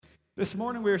This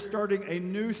morning we are starting a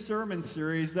new sermon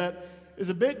series that is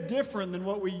a bit different than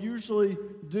what we usually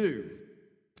do.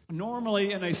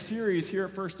 Normally in a series here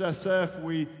at First SF,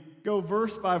 we go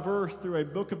verse by verse through a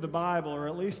book of the Bible, or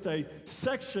at least a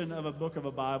section of a book of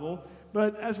a Bible.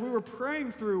 But as we were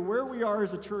praying through where we are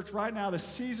as a church right now, the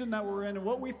season that we're in, and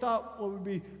what we thought would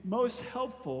be most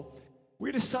helpful,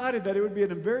 we decided that it would be a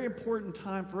very important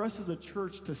time for us as a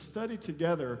church to study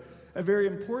together a very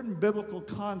important biblical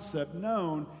concept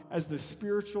known as the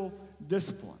spiritual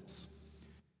disciplines.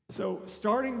 So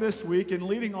starting this week and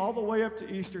leading all the way up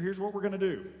to Easter, here's what we're going to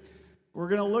do. We're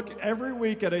going to look every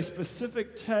week at a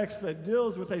specific text that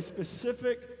deals with a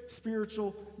specific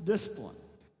spiritual discipline.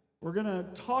 We're going to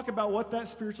talk about what that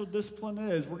spiritual discipline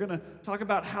is. We're going to talk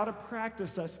about how to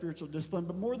practice that spiritual discipline.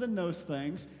 But more than those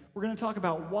things, we're going to talk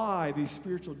about why these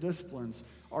spiritual disciplines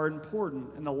are important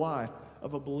in the life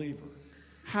of a believer.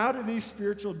 How do these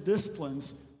spiritual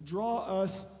disciplines draw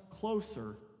us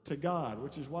closer to God,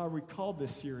 which is why we called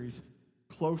this series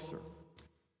Closer.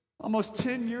 Almost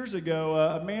 10 years ago,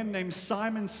 a man named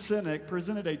Simon Sinek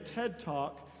presented a TED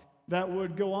Talk that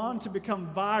would go on to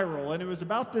become viral, and it was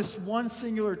about this one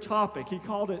singular topic. He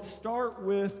called it Start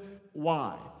With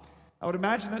Why. I would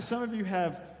imagine that some of you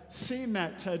have seen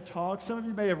that TED Talk. Some of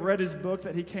you may have read his book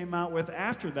that he came out with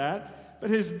after that, but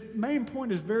his main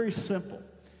point is very simple.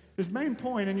 His main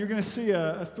point, and you're going to see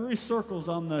three circles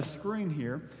on the screen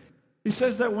here, he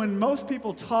says that when most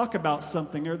people talk about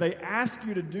something or they ask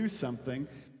you to do something,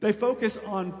 they focus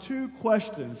on two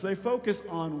questions. They focus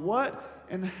on what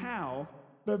and how,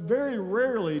 but very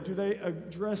rarely do they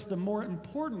address the more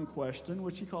important question,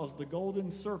 which he calls the golden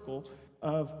circle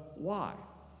of why.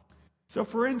 So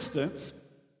for instance,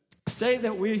 say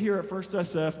that we here at First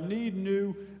SF need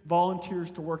new volunteers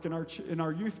to work in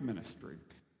our youth ministry.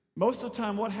 Most of the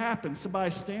time what happens,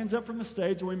 somebody stands up from the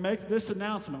stage and we make this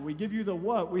announcement. We give you the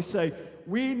what. We say,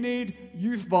 we need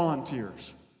youth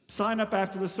volunteers. Sign up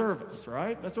after the service,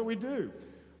 right? That's what we do.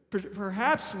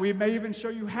 Perhaps we may even show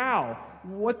you how,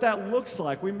 what that looks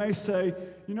like. We may say,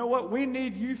 you know what, we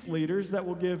need youth leaders that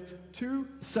will give 2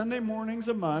 Sunday mornings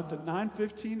a month at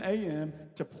 9:15 a.m.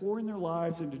 to pouring their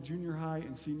lives into junior high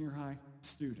and senior high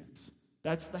students.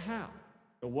 That's the how.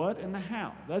 The what and the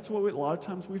how. That's what a lot of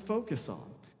times we focus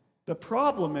on. The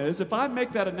problem is, if I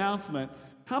make that announcement,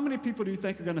 how many people do you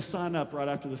think are going to sign up right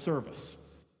after the service?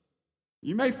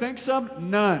 You may think some,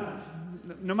 none.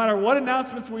 No matter what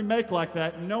announcements we make like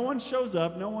that, no one shows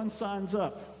up, no one signs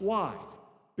up. Why?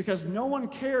 Because no one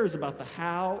cares about the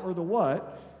how or the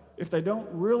what if they don't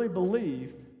really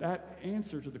believe that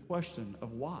answer to the question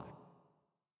of why.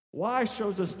 Why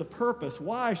shows us the purpose.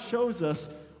 Why shows us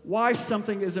why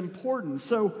something is important.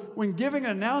 So when giving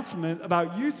an announcement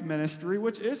about youth ministry,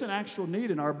 which is an actual need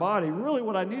in our body, really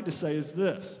what I need to say is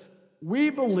this.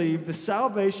 We believe the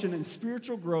salvation and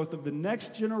spiritual growth of the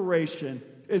next generation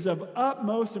is of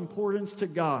utmost importance to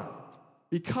God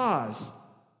because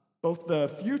both the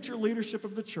future leadership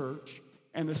of the church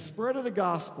and the spread of the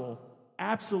gospel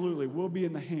absolutely will be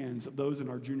in the hands of those in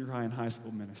our junior high and high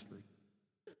school ministry.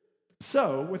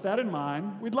 So, with that in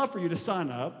mind, we'd love for you to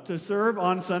sign up to serve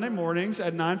on Sunday mornings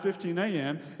at 9:15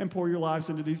 a.m. and pour your lives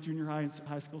into these junior high and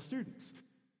high school students.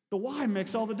 The why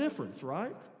makes all the difference,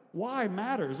 right? Why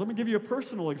matters. Let me give you a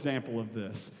personal example of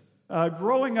this.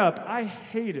 Growing up, I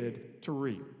hated to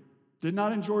read. Did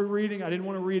not enjoy reading. I didn't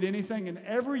want to read anything. And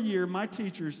every year, my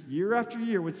teachers, year after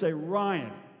year, would say,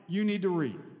 Ryan, you need to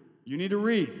read. You need to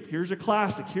read. Here's a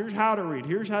classic. Here's how to read.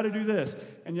 Here's how to do this.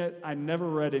 And yet, I never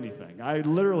read anything. I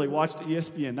literally watched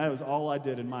ESPN. That was all I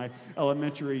did in my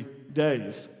elementary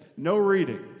days. No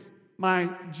reading.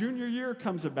 My junior year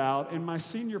comes about, and my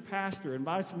senior pastor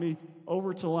invites me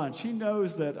over to lunch. He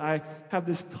knows that I have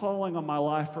this calling on my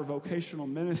life for vocational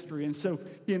ministry, and so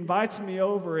he invites me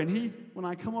over, and he, when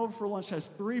I come over for lunch, has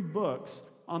 3 books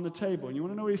on the table. And you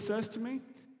want to know what he says to me?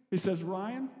 He says,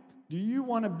 Ryan, do you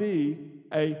want to be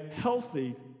a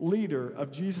healthy leader of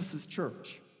Jesus'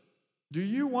 church? Do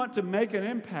you want to make an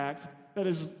impact that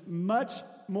is much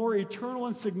more eternal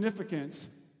in significance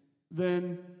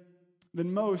than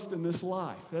most in this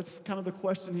life? That's kind of the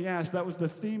question he asked. That was the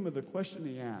theme of the question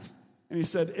he asked. And he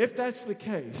said, if that's the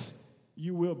case,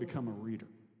 you will become a reader.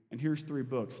 And here's 3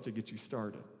 books to get you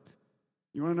started.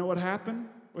 You want to know what happened?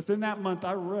 Within that month,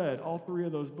 I read all 3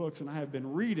 of those books, and I have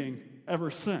been reading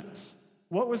ever since.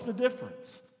 What was the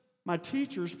difference? My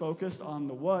teachers focused on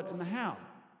the what and the how.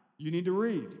 You need to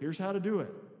read. Here's how to do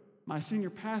it. My senior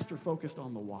pastor focused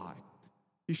on the why.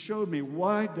 He showed me,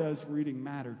 why does reading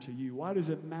matter to you? Why does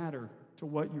it matter to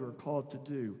what you are called to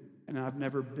do? And I've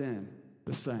never been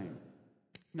the same.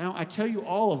 Now, I tell you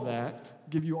all of that,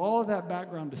 give you all of that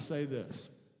background to say this.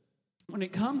 when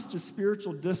it comes to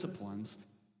spiritual disciplines,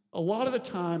 a lot of the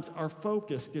times our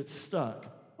focus gets stuck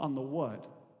on the what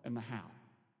and the how,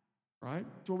 right?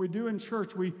 So what we do in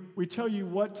church, we tell you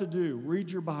what to do.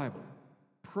 Read your Bible,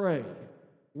 pray,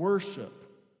 worship,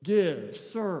 give,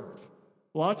 serve.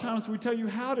 A lot of times we tell you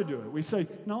how to do it. We say,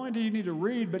 not only do you need to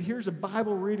read, but here's a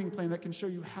Bible reading plan that can show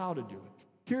you how to do it.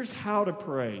 Here's how to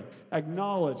pray,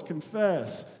 acknowledge,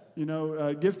 confess,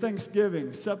 give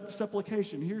thanksgiving,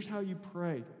 supplication. Here's how you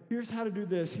pray. Here's how to do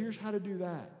this. Here's how to do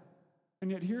that.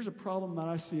 And yet here's a problem that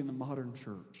I see in the modern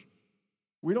church.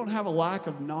 We don't have a lack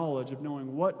of knowledge of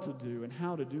knowing what to do and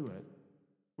how to do it.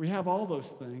 We have all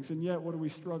those things, and yet what do we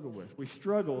struggle with? We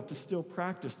struggle to still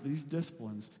practice these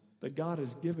disciplines that God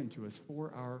has given to us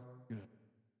for our good.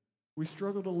 We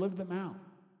struggle to live them out.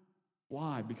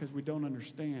 Why? Because we don't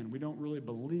understand. We don't really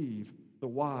believe the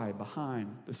why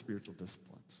behind the spiritual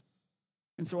disciplines.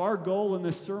 And so our goal in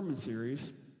this sermon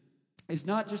series is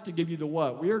not just to give you the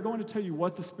what. We are going to tell you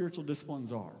what the spiritual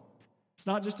disciplines are. It's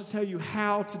not just to tell you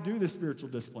how to do the spiritual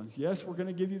disciplines. Yes, we're going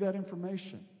to give you that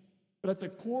information. But at the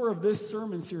core of this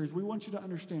sermon series, we want you to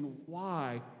understand,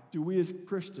 why do we as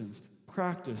Christians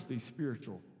practice these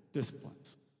spiritual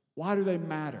disciplines? Why do they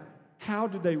matter? How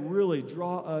do they really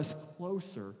draw us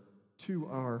closer to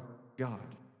our God?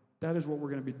 That is what we're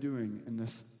going to be doing in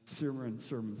this sermon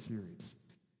series.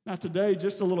 Now today,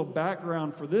 just a little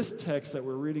background for this text that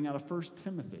we're reading out of 1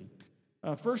 Timothy.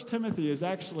 1 Timothy is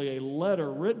actually a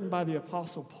letter written by the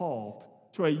Apostle Paul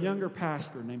to a younger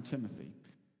pastor named Timothy.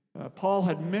 Paul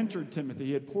had mentored Timothy.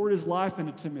 He had poured his life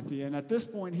into Timothy, and at this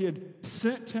point he had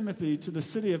sent Timothy to the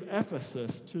city of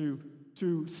Ephesus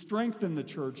to strengthen the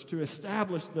church, to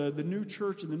establish the new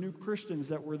church and the new Christians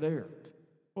that were there.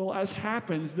 Well, as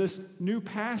happens, this new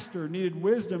pastor needed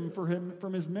wisdom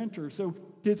from his mentor, so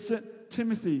he had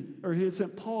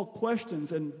sent Paul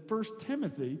questions, and 1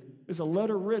 Timothy is a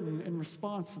letter written in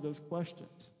response to those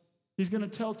questions. He's going to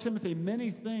tell Timothy many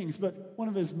things, but one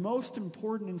of his most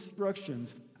important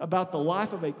instructions about the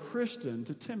life of a Christian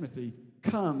to Timothy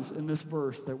comes in this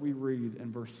verse that we read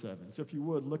in verse 7. So if you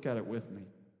would, look at it with me.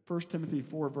 1 Timothy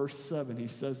 4, verse 7, he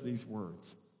says these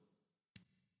words: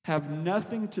 "Have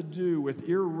nothing to do with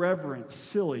irreverent,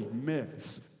 silly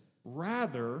myths.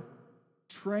 Rather,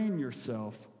 train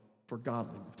yourself for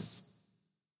godliness."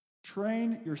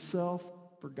 Train yourself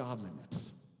for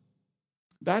godliness.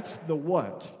 That's the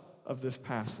what of this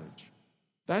passage.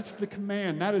 That's the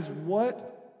command. That is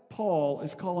what Paul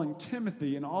is calling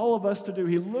Timothy and all of us to do.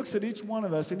 He looks at each one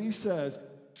of us and he says,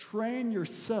 train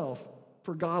yourself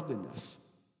for godliness.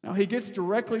 Now, he gets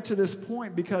directly to this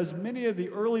point because many of the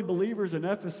early believers in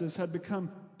Ephesus had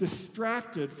become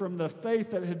distracted from the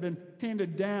faith that had been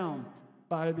handed down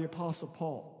by the Apostle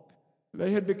Paul.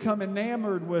 They had become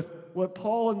enamored with what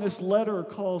Paul in this letter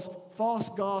calls false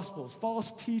gospels,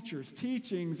 false teachers,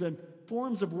 teachings, and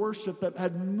forms of worship that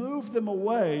had moved them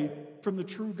away from the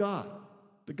true God,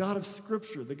 the God of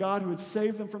Scripture, the God who had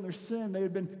saved them from their sin. They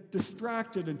had been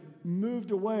distracted and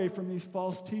moved away from these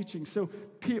false teachings. So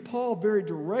Paul very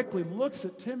directly looks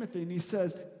at Timothy and he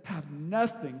says, have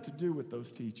nothing to do with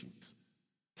those teachings.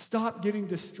 Stop getting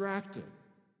distracted.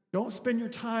 Don't spend your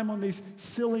time on these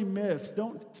silly myths.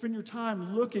 Don't spend your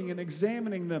time looking and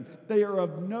examining them. They are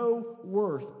of no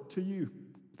worth to you.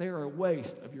 They are a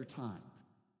waste of your time.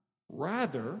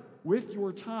 Rather, with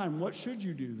your time, what should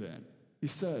you do then? He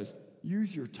says,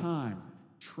 use your time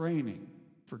training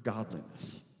for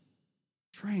godliness.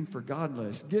 Train for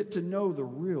godliness. Get to know the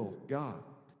real God.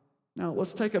 Now,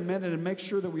 let's take a minute and make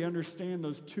sure that we understand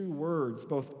those two words,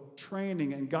 both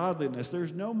training and godliness.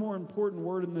 There's no more important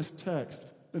word in this text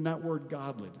than that word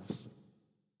godliness.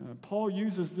 Paul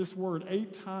uses this word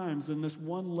 8 times in this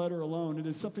one letter alone. It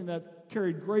is something that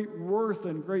carried great worth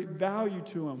and great value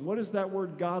to him. What does that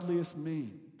word godliness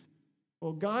mean?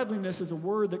 Well, godliness is a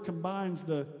word that combines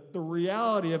the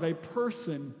reality of a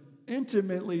person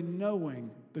intimately knowing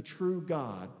the true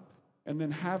God and then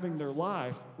having their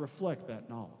life reflect that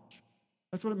knowledge.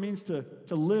 That's what it means to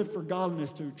live for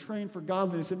godliness, to train for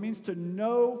godliness. It means to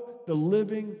know the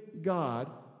living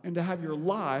God and to have your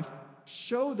life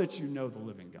show that you know the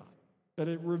living God, that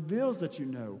it reveals that you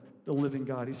know the living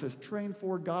God. He says, train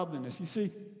for godliness. You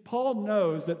see, Paul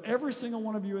knows that every single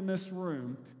one of you in this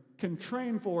room can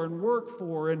train for and work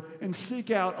for and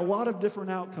seek out a lot of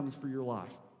different outcomes for your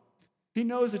life. He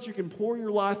knows that you can pour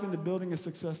your life into building a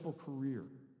successful career.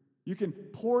 You can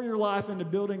pour your life into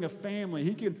building a family.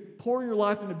 He can pour your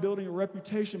life into building a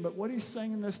reputation. But what he's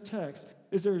saying in this text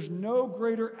is there's no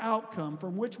greater outcome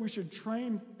from which we should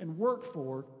train and work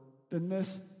for than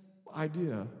this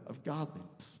idea of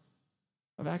godliness,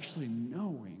 of actually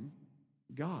knowing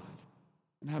God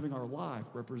and having our life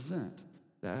represent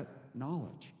that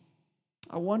knowledge.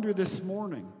 I wonder this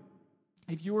morning,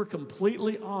 if you were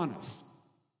completely honest,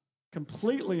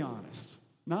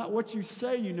 not what you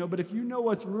say you know, but if you know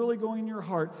what's really going in your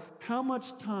heart, how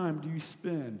much time do you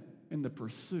spend in the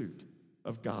pursuit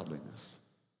of godliness?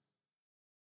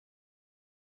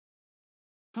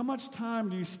 How much time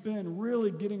do you spend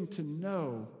really getting to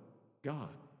know God?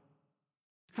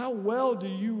 How well do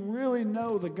you really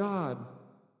know the God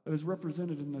that is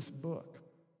represented in this book?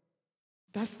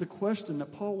 That's the question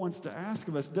that Paul wants to ask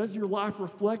of us. Does your life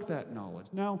reflect that knowledge?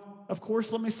 Now, of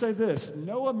course, let me say this.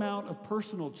 No amount of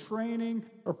personal training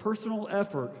or personal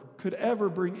effort could ever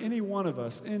bring any one of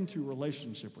us into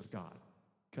relationship with God.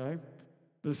 Okay?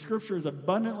 The Scripture is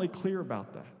abundantly clear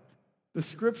about that. The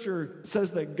Scripture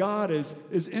says that God is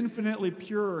infinitely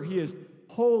pure. He is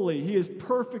holy. He is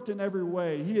perfect in every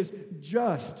way. He is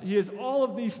just. He is all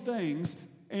of these things.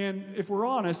 And if we're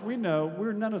honest, we know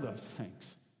we're none of those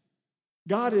things.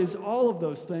 God is all of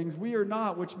those things. We are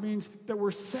not, which means that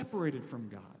we're separated from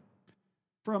God.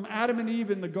 From Adam and Eve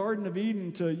in the Garden of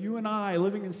Eden to you and I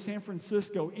living in San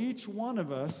Francisco, each one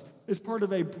of us is part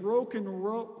of a broken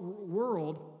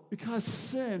world because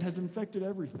sin has infected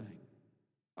everything.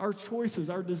 Our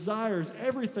choices, our desires,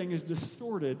 everything is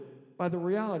distorted by the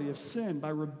reality of sin, by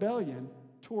rebellion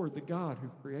toward the God who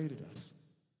created us.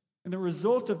 And the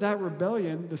result of that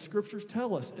rebellion, the Scriptures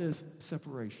tell us, is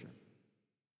separation.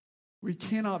 We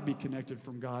cannot be connected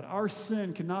from God. Our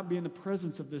sin cannot be in the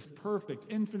presence of this perfect,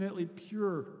 infinitely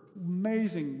pure,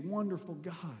 amazing, wonderful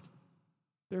God.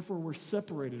 Therefore, we're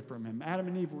separated from Him. Adam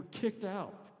and Eve were kicked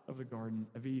out of the Garden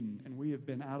of Eden, and we have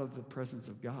been out of the presence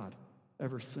of God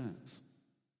ever since.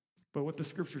 But what the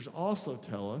Scriptures also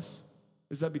tell us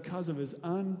is that because of His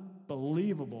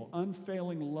unbelievable,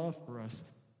 unfailing love for us,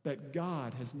 that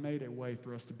God has made a way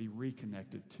for us to be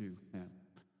reconnected to Him.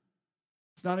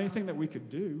 It's not anything that we could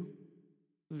do.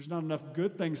 There's not enough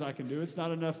good things I can do. It's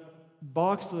not enough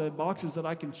boxes that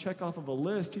I can check off of a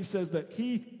list. He says that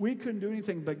we couldn't do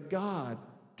anything, but God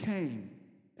came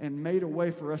and made a way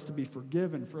for us to be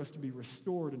forgiven, for us to be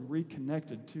restored and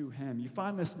reconnected to Him. You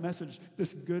find this message,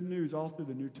 this good news all through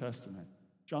the New Testament.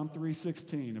 John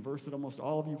 3:16, a verse that almost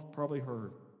all of you have probably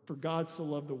heard. For God so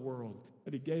loved the world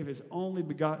that He gave His only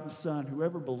begotten Son.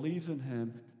 Whoever believes in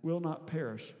Him will not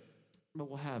perish, but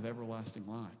will have everlasting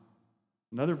life.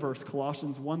 Another verse,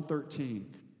 Colossians 1:13,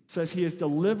 says He has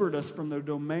delivered us from the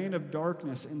domain of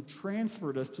darkness and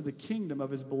transferred us to the kingdom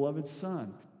of His beloved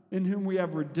Son, in whom we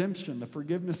have redemption, the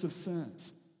forgiveness of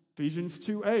sins. Ephesians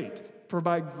 2:8, for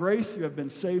by grace you have been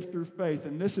saved through faith,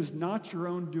 and this is not your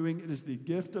own doing, it is the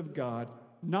gift of God,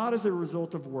 not as a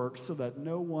result of works, so that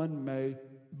no one may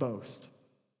boast.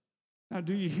 Now,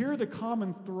 do you hear the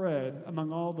common thread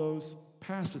among all those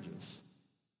passages?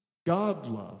 God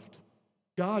loved,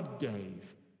 God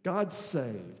gave, God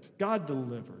saved, God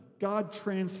delivered, God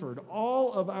transferred.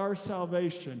 All of our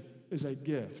salvation is a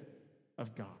gift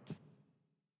of God.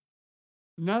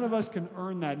 None of us can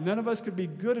earn that. None of us could be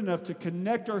good enough to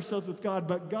connect ourselves with God,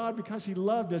 but God, because He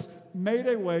loved us, made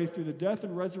a way through the death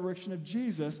and resurrection of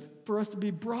Jesus for us to be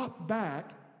brought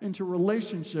back into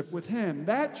relationship with Him.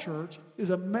 That, church, is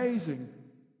amazing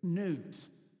news.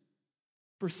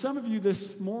 For some of you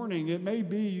this morning, it may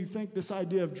be you think this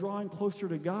idea of drawing closer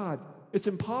to God, it's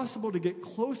impossible to get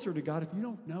closer to God if you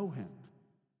don't know Him.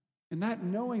 And that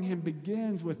knowing Him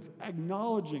begins with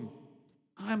acknowledging,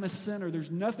 I'm a sinner. There's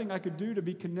nothing I could do to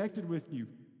be connected with you.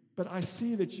 But I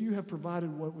see that you have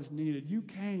provided what was needed. You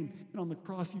came, and on the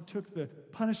cross, you took the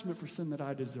punishment for sin that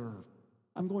I deserve.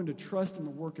 I'm going to trust in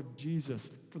the work of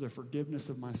Jesus for the forgiveness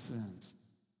of my sins.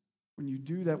 When you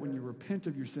do that, when you repent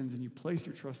of your sins and you place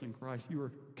your trust in Christ, you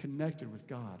are connected with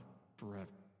God forever.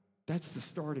 That's the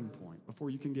starting point. Before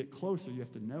you can get closer, you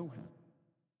have to know Him.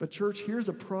 But church, here's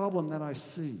a problem that I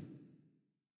see.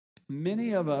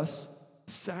 Many of us,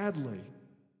 sadly,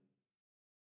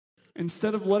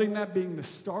 instead of letting that being the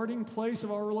starting place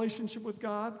of our relationship with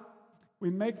God, we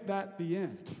make that the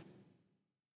end.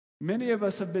 Many of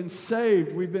us have been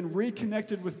saved. We've been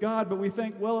reconnected with God, but we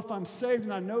think, well, if I'm saved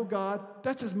and I know God,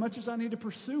 that's as much as I need to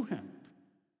pursue Him.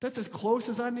 That's as close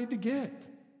as I need to get.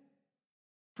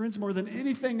 Friends, more than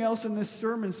anything else in this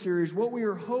sermon series, what we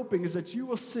are hoping is that you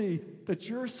will see that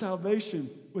your salvation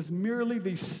was merely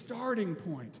the starting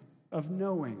point of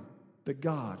knowing the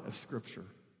God of Scripture.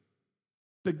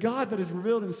 The God that is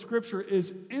revealed in Scripture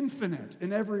is infinite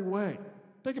in every way.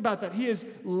 Think about that. He is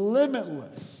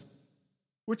limitless,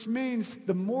 which means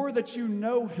the more that you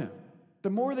know Him, the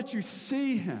more that you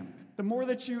see Him, the more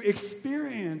that you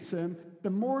experience Him, the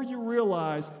more you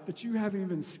realize that you haven't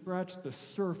even scratched the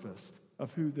surface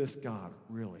of who this God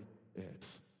really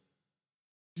is.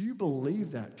 Do you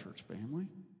believe that, church family?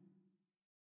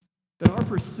 that our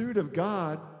pursuit of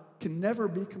God can never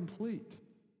be complete.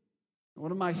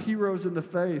 One of my heroes in the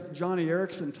faith, Johnny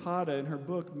Erickson Tada, in her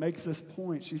book makes this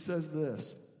point. She says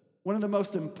this: one of the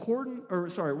most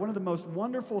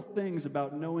wonderful things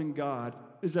about knowing God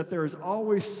is that there is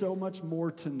always so much more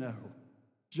to know.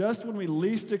 Just when we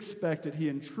least expect it, he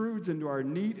intrudes into our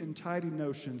neat and tidy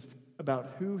notions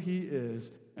about who he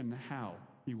is and how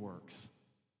he works.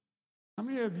 How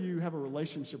many of you have a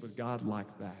relationship with God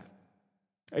like that?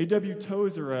 A.W.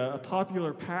 Tozer, a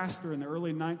popular pastor in the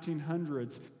early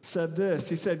 1900s, said this.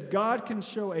 He said, God can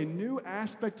show a new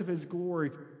aspect of his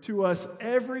glory to us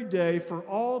every day for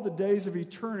all the days of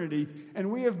eternity, and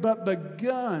we have but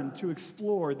begun to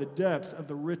explore the depths of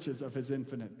the riches of his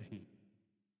infinite being.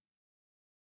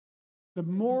 The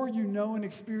more you know and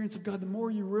experience of God, the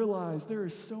more you realize there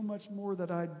is so much more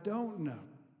that I don't know.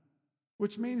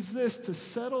 Which means this: to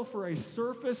settle for a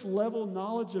surface level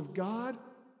knowledge of God,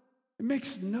 it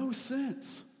makes no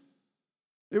sense.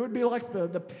 It would be like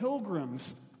the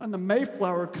pilgrims on the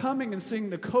Mayflower coming and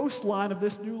seeing the coastline of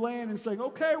this new land and saying,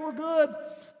 okay, we're good.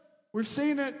 We've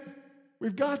seen it.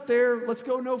 We've got there. Let's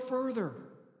go no further.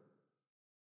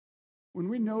 When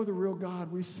we know the real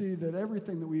God, we see that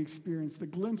everything that we experience, the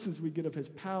glimpses we get of his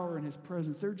power and his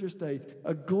presence, they're just a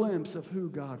glimpse of who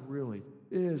God really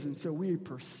is. And so we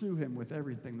pursue him with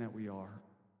everything that we are.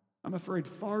 I'm afraid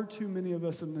far too many of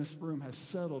us in this room have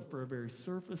settled for a very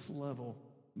surface level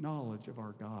knowledge of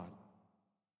our God.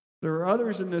 There are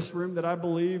others in this room that I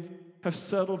believe have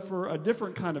settled for a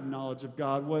different kind of knowledge of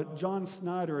God, what John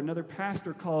Snyder, another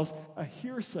pastor, calls a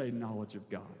hearsay knowledge of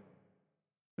God.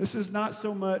 This is not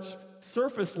so much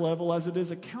surface level as it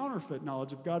is a counterfeit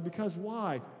knowledge of God, because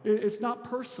why? It's not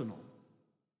personal.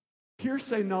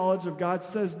 Hearsay knowledge of God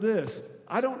says this: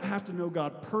 I don't have to know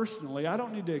God personally. I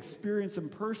don't need to experience him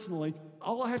personally.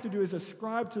 All I have to do is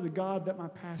ascribe to the God that my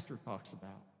pastor talks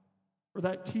about, or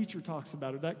that teacher talks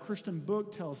about, or that Christian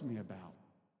book tells me about.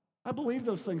 I believe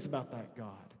those things about that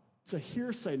God. It's a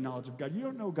hearsay knowledge of God. You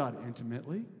don't know God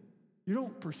intimately. You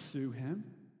don't pursue him.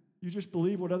 You just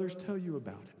believe what others tell you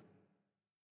about him.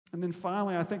 And then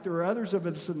finally, I think there are others of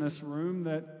us in this room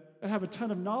that have a ton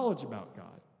of knowledge about God.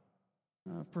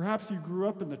 Perhaps you grew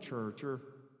up in the church, or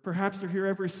perhaps you're here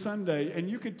every Sunday, and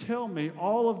you could tell me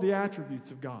all of the attributes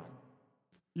of God.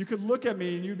 You could look at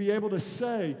me and you'd be able to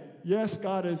say, yes,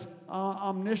 God is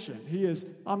omniscient. He is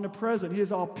omnipresent. He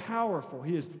is all-powerful.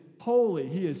 He is holy.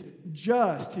 He is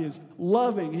just. He is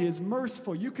loving. He is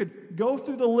merciful. You could go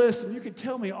through the list and you could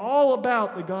tell me all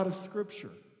about the God of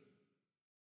Scripture.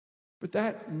 But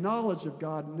that knowledge of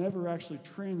God never actually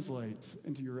translates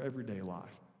into your everyday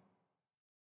life.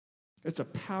 It's a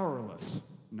powerless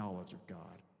knowledge of God.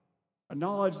 A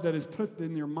knowledge that is put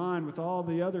in your mind with all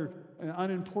the other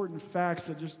unimportant facts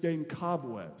that just gain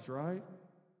cobwebs, right?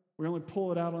 We only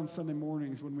pull it out on Sunday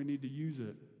mornings when we need to use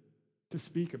it to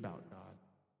speak about God.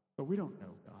 But we don't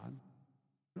know God.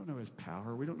 We don't know his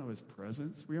power. We don't know his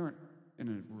presence. We aren't in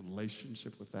a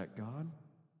relationship with that God.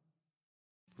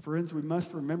 Friends, we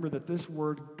must remember that this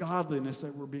word godliness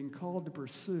that we're being called to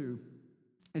pursue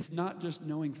is not just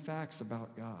knowing facts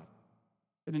about God.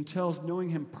 It entails knowing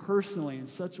him personally in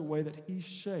such a way that he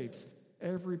shapes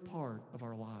every part of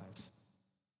our lives.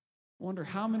 I wonder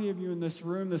how many of you in this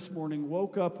room this morning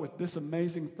woke up with this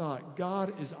amazing thought: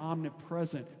 God is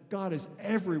omnipresent. God is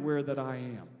everywhere that I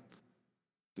am.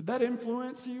 Did that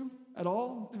influence you at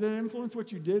all? Did it influence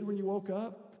what you did when you woke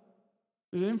up?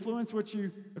 Did it influence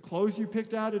the clothes you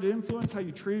picked out? Did it influence how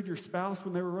you treated your spouse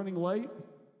when they were running late?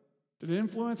 Did it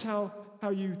influence how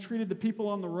you treated the people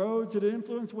on the roads? Did it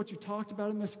influence what you talked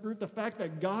about in this group? The fact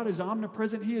that God is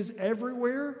omnipresent, he is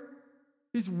everywhere.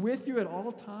 He's with you at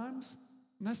all times.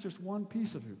 And that's just one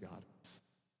piece of who God is.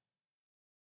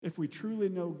 If we truly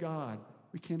know God,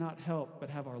 we cannot help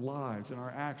but have our lives and our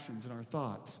actions and our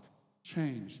thoughts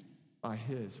changed by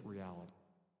his reality.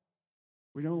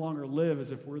 We no longer live as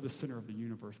if we're the center of the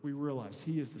universe. We realize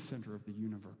he is the center of the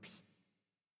universe.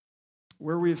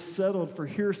 Where we have settled for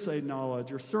hearsay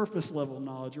knowledge or surface level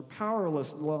knowledge or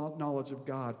powerless knowledge of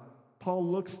God, Paul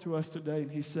looks to us today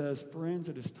and he says, friends,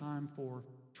 it is time for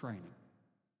training.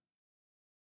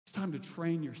 It's time to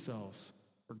train yourselves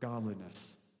for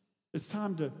godliness. It's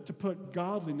time to put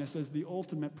godliness as the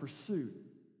ultimate pursuit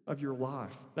of your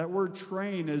life. That word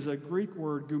train is a Greek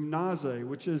word, gymnase,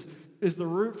 which is the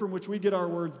root from which we get our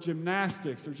words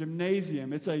gymnastics or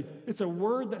gymnasium. It's a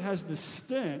word that has the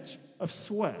stench of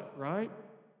sweat, right?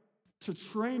 To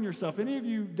train yourself. Any of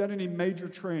you done any major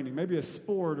training, maybe a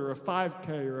sport or a 5K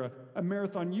or a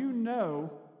marathon, you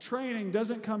know training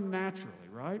doesn't come naturally,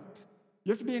 right?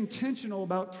 You have to be intentional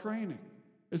about training.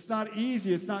 It's not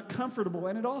easy, it's not comfortable,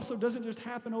 and it also doesn't just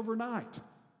happen overnight.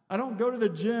 I don't go to the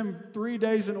gym 3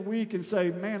 days in a week and say,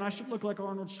 man, I should look like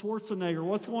Arnold Schwarzenegger.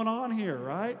 What's going on here,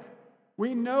 right?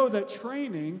 We know that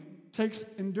training takes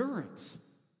endurance.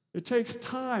 It takes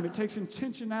time. It takes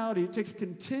intentionality. It takes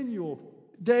continual,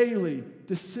 daily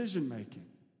decision-making.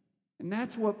 And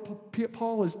that's what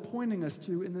Paul is pointing us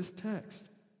to in this text.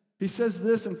 He says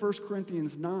this in 1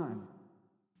 Corinthians 9.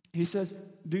 He says,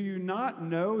 do you not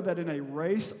know that in a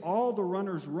race all the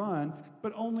runners run,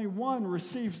 but only one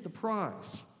receives the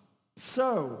prize?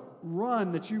 So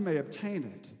run that you may obtain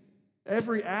it.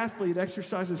 Every athlete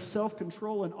exercises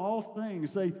self-control in all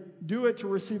things. They do it to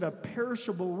receive a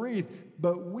perishable wreath,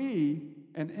 but we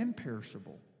an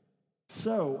imperishable.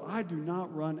 So I do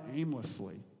not run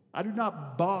aimlessly. I do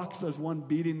not box as one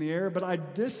beating the air, but I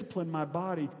discipline my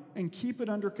body and keep it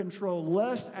under control,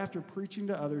 lest after preaching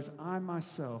to others, I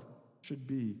myself should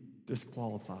be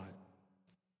disqualified.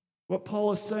 What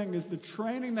Paul is saying is the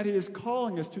training that he is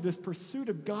calling us to, this pursuit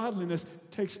of godliness,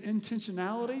 takes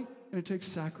intentionality and it takes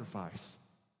sacrifice.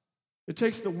 It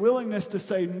takes the willingness to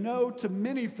say no to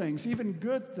many things, even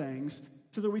good things,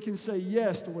 so that we can say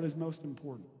yes to what is most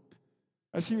important.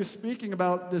 As he was speaking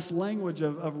about this language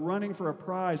of running for a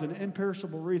prize, an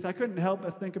imperishable wreath, I couldn't help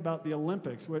but think about the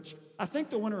Olympics, which I think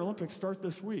the Winter Olympics start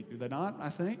this week. Do they not, I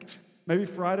think? Maybe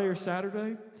Friday or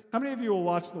Saturday? How many of you will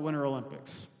watch the Winter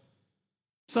Olympics?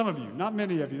 Some of you, not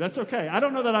many of you. That's okay. I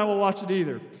don't know that I will watch it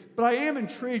either. But I am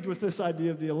intrigued with this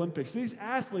idea of the Olympics. These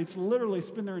athletes literally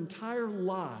spend their entire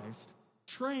lives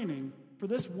training for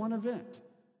this one event.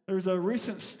 There's a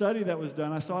recent study that was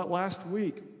done, I saw it last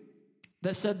week,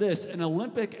 that said this: an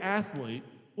Olympic athlete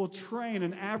will train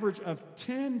an average of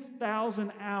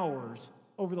 10,000 hours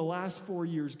over the last 4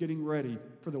 years getting ready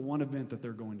for the one event that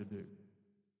they're going to do.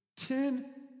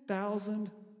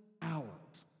 10,000 hours.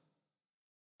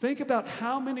 Think about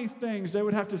how many things they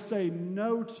would have to say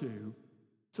no to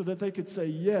so that they could say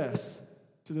yes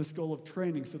to this goal of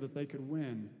training so that they could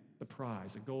win the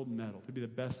prize, a gold medal, to be the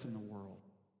best in the world.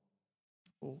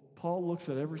 Well, Paul looks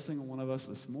at every single one of us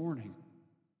this morning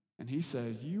and he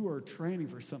says, you are training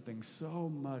for something so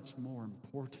much more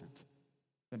important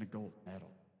than a gold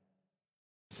medal.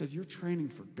 He says, you're training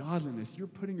for godliness. You're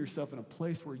putting yourself in a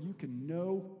place where you can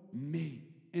know me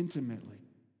intimately,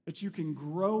 that you can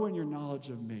grow in your knowledge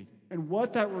of me. And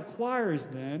what that requires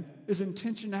then is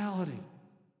intentionality.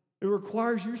 It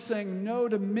requires you saying no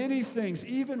to many things,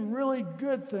 even really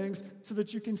good things, so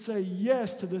that you can say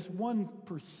yes to this one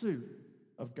pursuit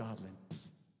of godliness.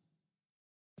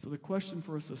 So the question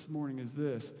for us this morning is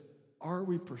this: are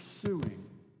we pursuing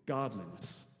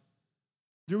godliness?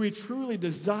 Do we truly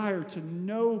desire to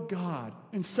know God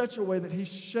in such a way that he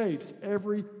shapes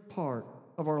every part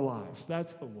of our lives?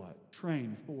 That's the what.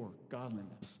 Train for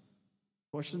godliness.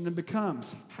 The question then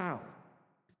becomes, how?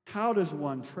 How does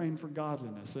one train for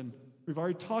godliness? And we've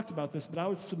already talked about this, but I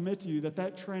would submit to you that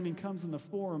that training comes in the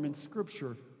form in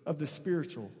Scripture of the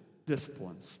spiritual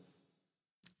disciplines.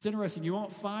 It's interesting, you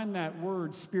won't find that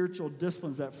word, spiritual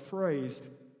disciplines, that phrase,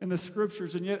 in the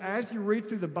Scriptures, and yet as you read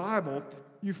through the Bible,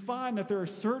 you find that there are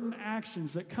certain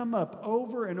actions that come up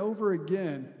over and over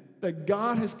again that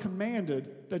God has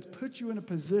commanded that put you in a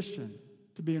position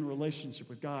to be in relationship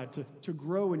with God, to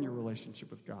grow in your relationship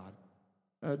with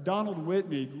God. Donald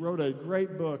Whitney wrote a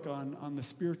great book on the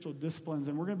spiritual disciplines,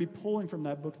 and we're going to be pulling from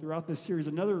that book throughout this series.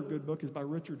 Another good book is by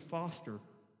Richard Foster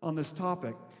on this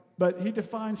topic, but he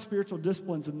defines spiritual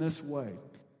disciplines in this way.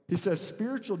 He says,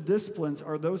 spiritual disciplines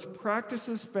are those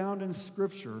practices found in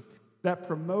Scripture that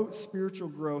promote spiritual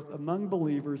growth among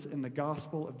believers in the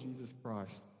gospel of Jesus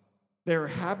Christ. They are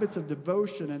habits of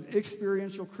devotion and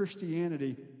experiential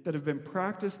Christianity that have been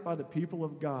practiced by the people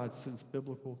of God since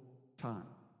biblical time.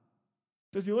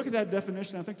 As you look at that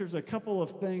definition, I think there's a couple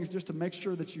of things just to make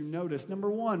sure that you notice. Number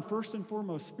one, first and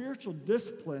foremost, spiritual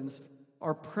disciplines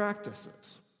are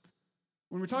practices.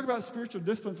 When we talk about spiritual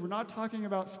disciplines, we're not talking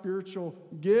about spiritual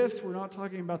gifts. We're not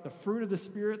talking about the fruit of the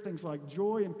Spirit, things like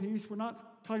joy and peace. We're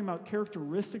not talking about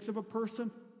characteristics of a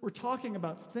person. We're talking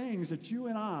about things that you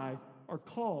and I are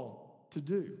called to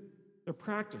do. They're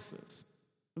practices.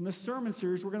 In this sermon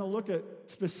series, we're going to look at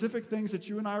specific things that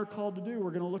you and I are called to do.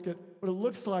 We're going to look at what it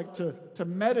looks like to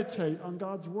meditate on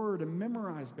God's Word and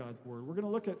memorize God's Word. We're going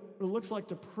to look at what it looks like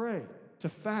to pray, to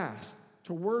fast,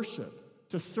 to worship,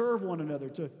 to serve one another,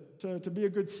 to be a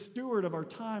good steward of our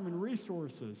time and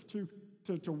resources,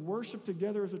 to worship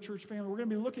together as a church family. We're going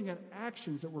to be looking at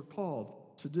actions that we're called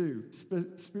to do.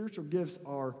 Spiritual gifts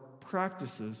are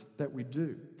practices that we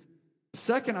do.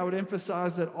 Second, I would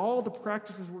emphasize that all the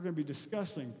practices we're going to be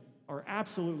discussing are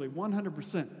absolutely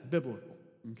 100% biblical,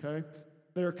 okay?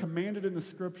 They are commanded in the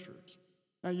Scriptures.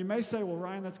 Now, you may say, well,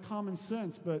 Ryan, that's common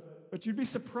sense, but But you'd be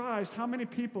surprised how many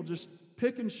people just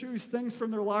pick and choose things from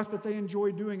their life that they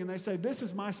enjoy doing, and they say, this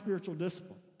is my spiritual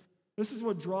discipline. This is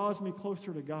what draws me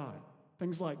closer to God.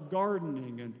 Things like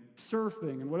gardening and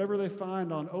surfing and whatever they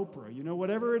find on Oprah.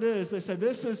 Whatever it is, they say,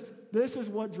 this is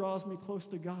what draws me close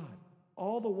to God.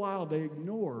 All the while, they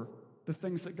ignore the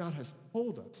things that God has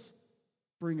told us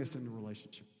bring us into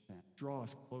relationship with Him, draw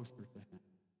us closer to Him.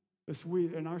 This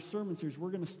week, in our sermon series,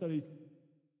 we're going to study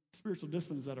spiritual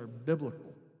disciplines that are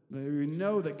biblical. We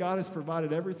know that God has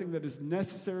provided everything that is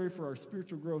necessary for our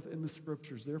spiritual growth in the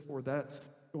Scriptures. Therefore, that's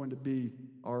going to be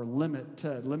our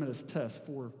litmus test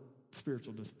for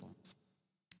spiritual disciplines.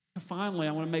 Finally,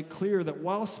 I want to make clear that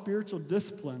while spiritual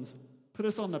disciplines put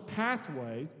us on the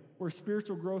pathway where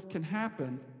spiritual growth can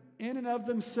happen, in and of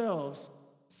themselves,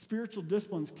 spiritual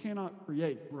disciplines cannot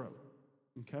create growth.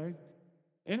 Okay?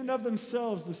 In and of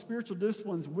themselves, the spiritual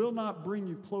disciplines will not bring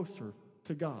you closer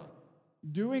to God.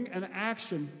 Doing an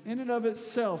action in and of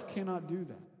itself cannot do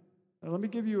that. Now, let me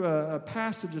give you a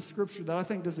passage of Scripture that I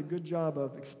think does a good job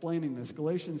of explaining this.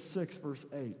 Galatians 6, verse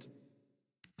 8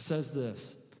 says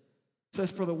this. It says,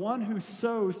 "For the one who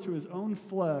sows to his own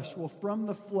flesh will from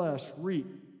the flesh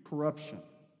reap corruption.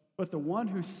 But the one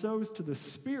who sows to the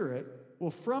Spirit will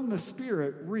from the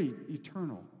Spirit reap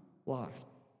eternal life."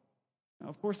 Now,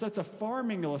 of course, that's a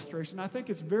farming illustration. I think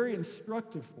it's very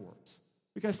instructive for us.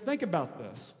 Because think about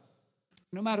this.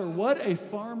 No matter what a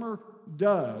farmer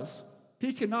does,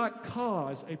 he cannot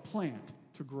cause a plant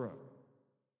to grow.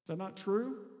 Is that not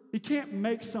true? He can't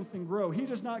make something grow. He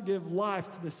does not give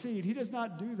life to the seed. He does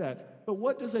not do that. But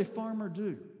what does a farmer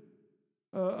do?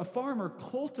 A farmer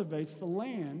cultivates the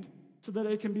land so that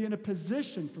it can be in a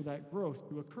position for that growth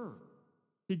to occur.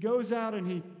 He goes out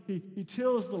and he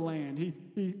tills the land.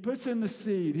 He puts in the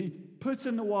seed. He puts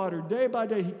in the water. Day by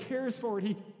day, he cares for it.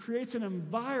 He creates an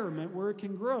environment where it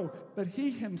can grow. But he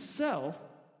himself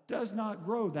does not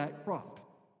grow that crop.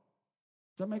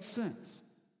 Does that make sense?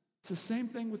 It's the same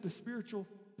thing with the spiritual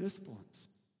disciplines.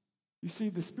 You see,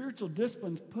 the spiritual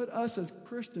disciplines put us as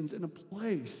Christians in a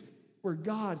place where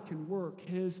God can work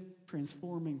His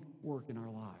transforming work in our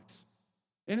lives.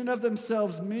 In and of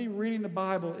themselves, me reading the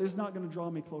Bible is not going to draw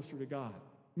me closer to God.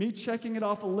 Me checking it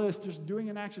off a list, just doing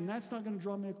an action, that's not going to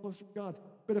draw me closer to God.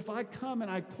 But if I come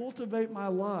and I cultivate my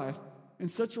life in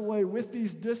such a way with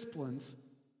these disciplines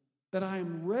that I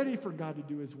am ready for God to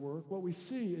do His work, what we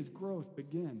see is growth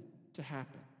begin to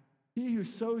happen. He who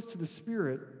sows to the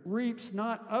Spirit reaps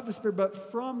not of the Spirit,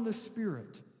 but from the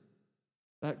Spirit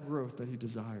that growth that He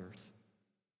desires.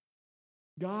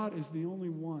 God is the only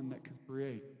one that can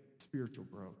create spiritual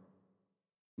growth.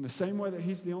 In the same way that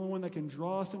He's the only one that can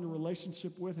draw us into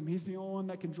relationship with Him, He's the only one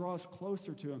that can draw us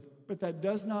closer to Him. But that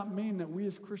does not mean that we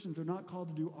as Christians are not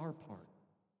called to do our part.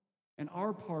 And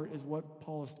our part is what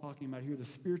Paul is talking about here, the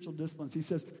spiritual disciplines. He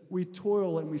says, we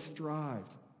toil and we strive.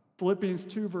 Philippians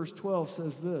 2, verse 12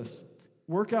 says this,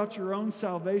 "Work out your own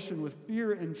salvation with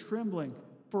fear and trembling,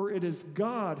 for it is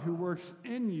God who works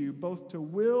in you both to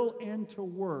will and to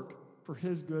work for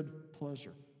His good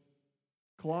pleasure."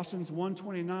 Colossians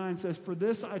 1:29 says, "For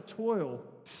this I toil,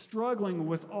 struggling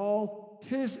with all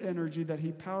His energy that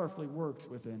He powerfully works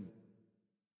within me."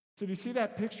 So do you see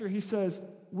that picture? He says,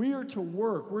 we are to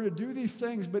work, we're to do these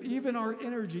things, but even our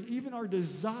energy, even our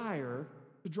desire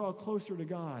to draw closer to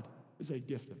God is a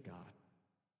gift of God.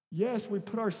 Yes, we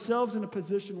put ourselves in a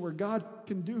position where God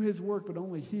can do His work, but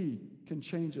only He can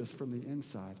change us from the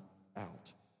inside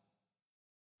out.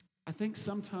 I think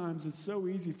sometimes it's so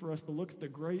easy for us to look at the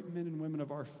great men and women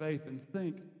of our faith and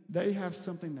think they have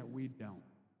something that we don't.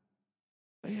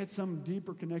 They had some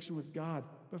deeper connection with God.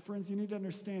 But friends, you need to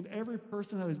understand every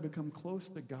person that has become close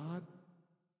to God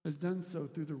has done so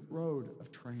through the road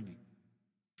of training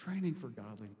for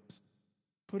godliness,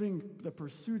 putting the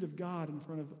pursuit of God in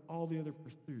front of all the other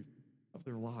pursuit of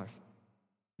their life.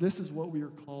 This is what we are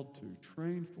called to,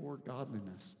 train for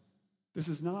godliness. This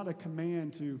is not a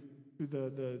command to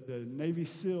the Navy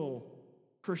SEAL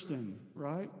Christian,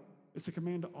 right? It's a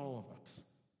command to all of us.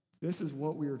 This is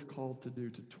what we are called to do,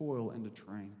 to toil and to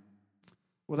train.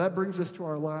 Well, that brings us to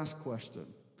our last question.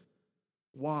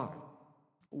 Why?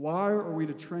 Why are we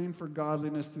to train for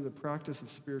godliness through the practice of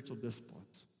spiritual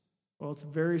disciplines? Well, it's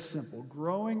very simple.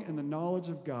 Growing in the knowledge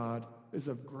of God is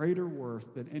of greater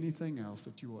worth than anything else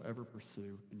that you will ever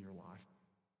pursue in your life.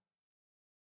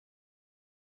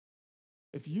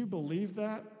 If you believe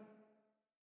that,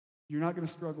 you're not going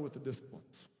to struggle with the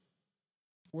disciplines.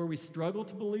 Where we struggle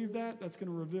to believe that, that's going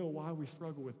to reveal why we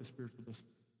struggle with the spiritual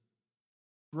discipline.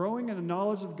 Growing in the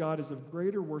knowledge of God is of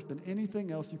greater worth than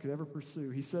anything else you could ever pursue.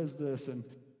 He says this in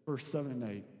verse 7 and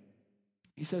 8.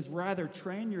 He says, "Rather,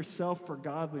 train yourself for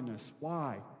godliness."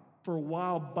 Why? For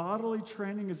while bodily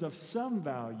training is of some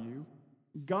value,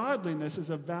 godliness is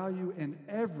of value in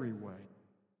every way,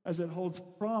 as it holds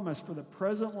promise for the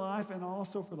present life and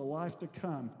also for the life to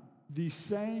come. The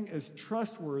saying is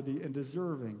trustworthy and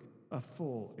deserving of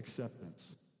full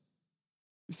acceptance.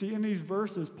 You see, in these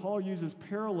verses, Paul uses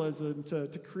parallelism to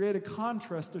create a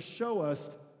contrast to show us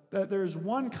that there's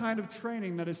one kind of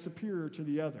training that is superior to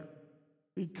the other.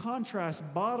 He contrasts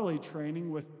bodily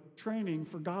training with training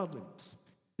for godliness.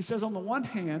 He says, on the one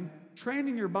hand,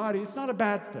 training your body, it's not a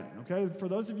bad thing, okay? For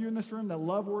those of you in this room that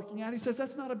love working out, he says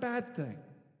that's not a bad thing.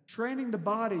 Training the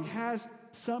body has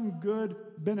some good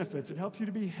benefits. It helps you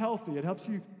to be healthy. It helps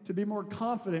you to be more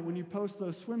confident when you post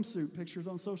those swimsuit pictures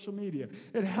on social media.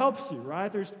 It helps you,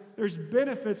 right? There's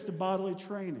benefits to bodily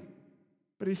training.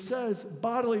 But he says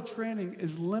bodily training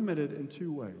is limited in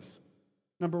two ways.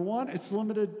 Number one, it's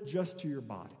limited just to your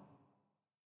body.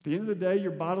 At the end of the day,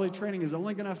 your bodily training is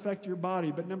only going to affect your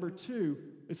body. But number two,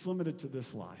 it's limited to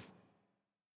this life.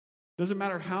 Doesn't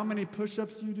matter how many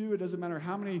push-ups you do. It doesn't matter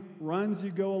how many runs you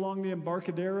go along the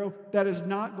Embarcadero. That is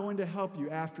not going to help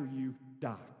you after you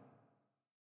die.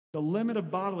 The limit of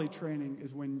bodily training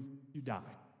is when you die.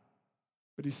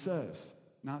 But he says,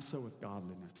 not so with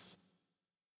godliness.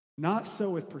 Not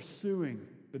so with pursuing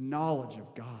the knowledge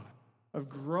of God, of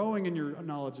growing in your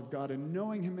knowledge of God and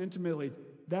knowing him intimately.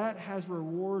 That has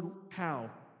reward, how?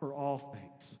 For all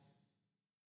things.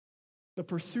 The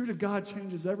pursuit of God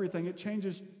changes everything. It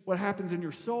changes what happens in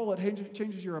your soul. It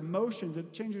changes your emotions.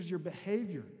 It changes your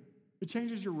behavior. It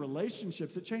changes your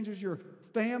relationships. It changes your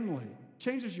family. It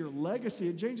changes your legacy.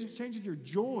 It changes your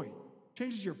joy. It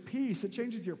changes your peace. It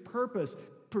changes your purpose.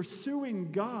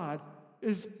 Pursuing God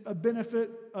is a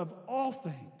benefit of all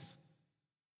things.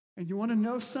 And you want to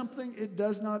know something? It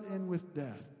does not end with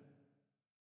death.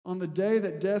 On the day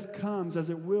that death comes, as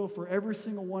it will for every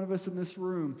single one of us in this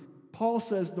room, Paul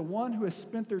says the one who has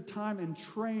spent their time in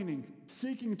training,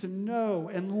 seeking to know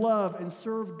and love and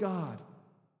serve God,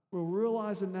 will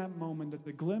realize in that moment that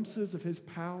the glimpses of his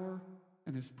power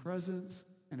and his presence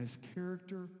and his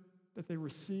character that they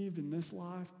received in this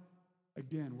life,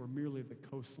 again, were merely the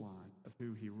coastline of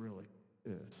who he really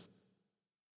is.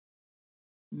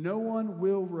 No one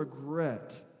will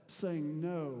regret saying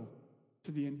no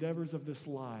to the endeavors of this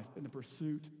life in the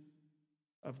pursuit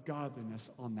of godliness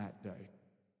on that day.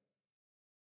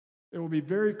 It will be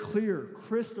very clear,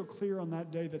 crystal clear on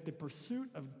that day that the pursuit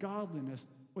of godliness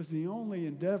was the only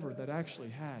endeavor that actually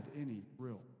had any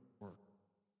real work.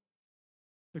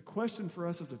 The question for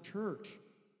us as a church,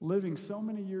 living so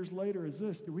many years later, is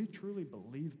this: do we truly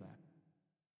believe that?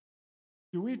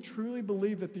 Do we truly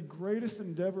believe that the greatest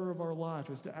endeavor of our life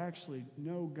is to actually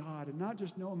know God, and not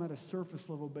just know him at a surface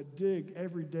level, but dig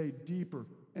every day deeper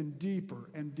and deeper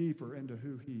and deeper into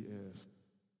who he is?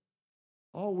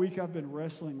 All week I've been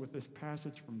wrestling with this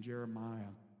passage from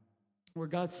Jeremiah, where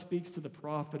God speaks to the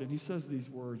prophet, and he says these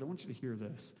words. I want you to hear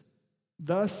this.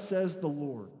 Thus says the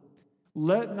Lord,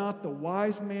 let not the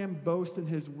wise man boast in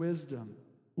his wisdom.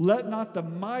 Let not the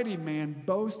mighty man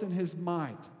boast in his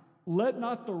might. Let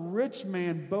not the rich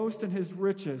man boast in his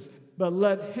riches, but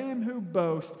let him who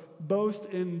boasts boast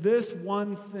in this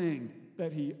one thing,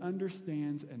 that he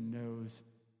understands and knows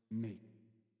me.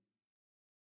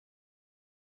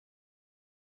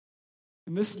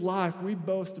 In this life, we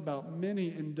boast about many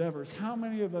endeavors. How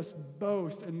many of us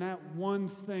boast in that one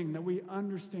thing, that we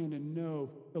understand and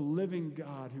know the living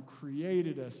God who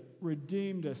created us,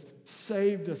 redeemed us,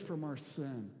 saved us from our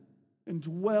sin,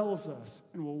 indwells us,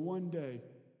 and will one day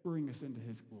bring us into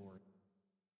his glory?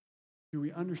 Do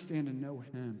we understand and know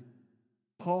him?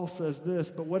 Paul says this,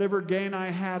 but whatever gain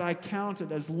I had, I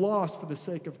counted as loss for the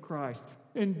sake of Christ.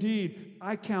 Indeed,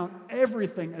 I count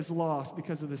everything as loss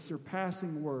because of the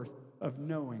surpassing worth of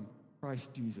knowing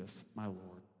Christ Jesus, my Lord.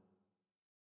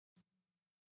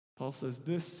 Paul says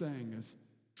this saying is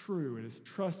true, it is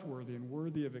trustworthy and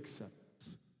worthy of acceptance.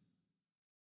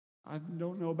 I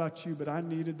don't know about you, but I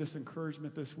needed this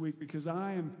encouragement this week because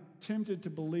I am tempted to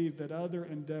believe that other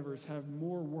endeavors have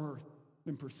more worth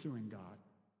than pursuing God.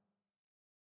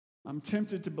 I'm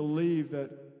tempted to believe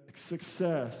that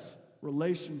success,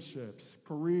 relationships,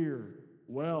 career,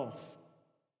 wealth,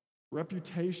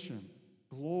 reputation,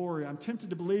 glory, I'm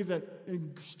tempted to believe that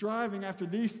in striving after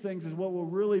these things is what will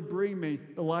really bring me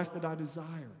the life that I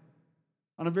desire.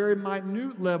 On a very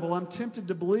minute level, I'm tempted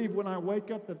to believe when I wake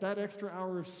up that that extra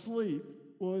hour of sleep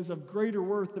is of greater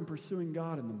worth than pursuing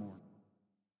God in the morning.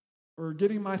 Or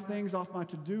getting my things off my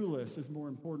to-do list is more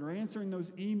important. Or answering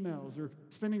those emails. Or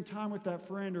spending time with that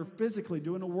friend. Or physically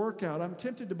doing a workout. I'm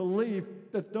tempted to believe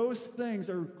that those things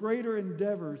are greater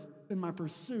endeavors than my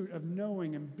pursuit of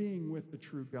knowing and being with the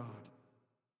true God.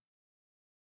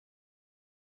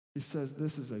 He says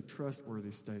this is a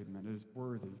trustworthy statement. It is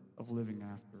worthy of living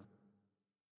after.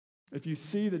 If you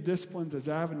see the disciplines as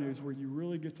avenues where you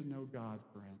really get to know God,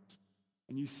 friends,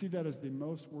 and you see that as the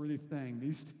most worthy thing,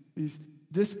 these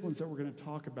disciplines that we're going to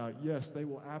talk about, yes, they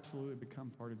will absolutely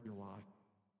become part of your life.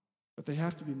 But they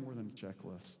have to be more than a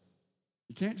checklist.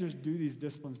 You can't just do these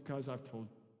disciplines because I've told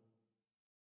you.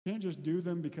 You can't just do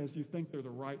them because you think they're the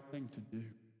right thing to do.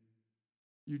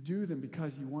 You do them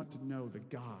because you want to know the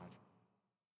God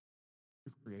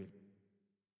who created you.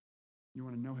 You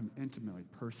want to know him intimately,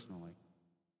 personally.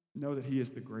 Know that he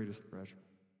is the greatest treasure.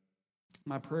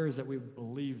 My prayer is that we would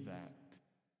believe that,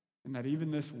 and that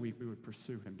even this week we would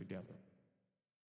pursue him together.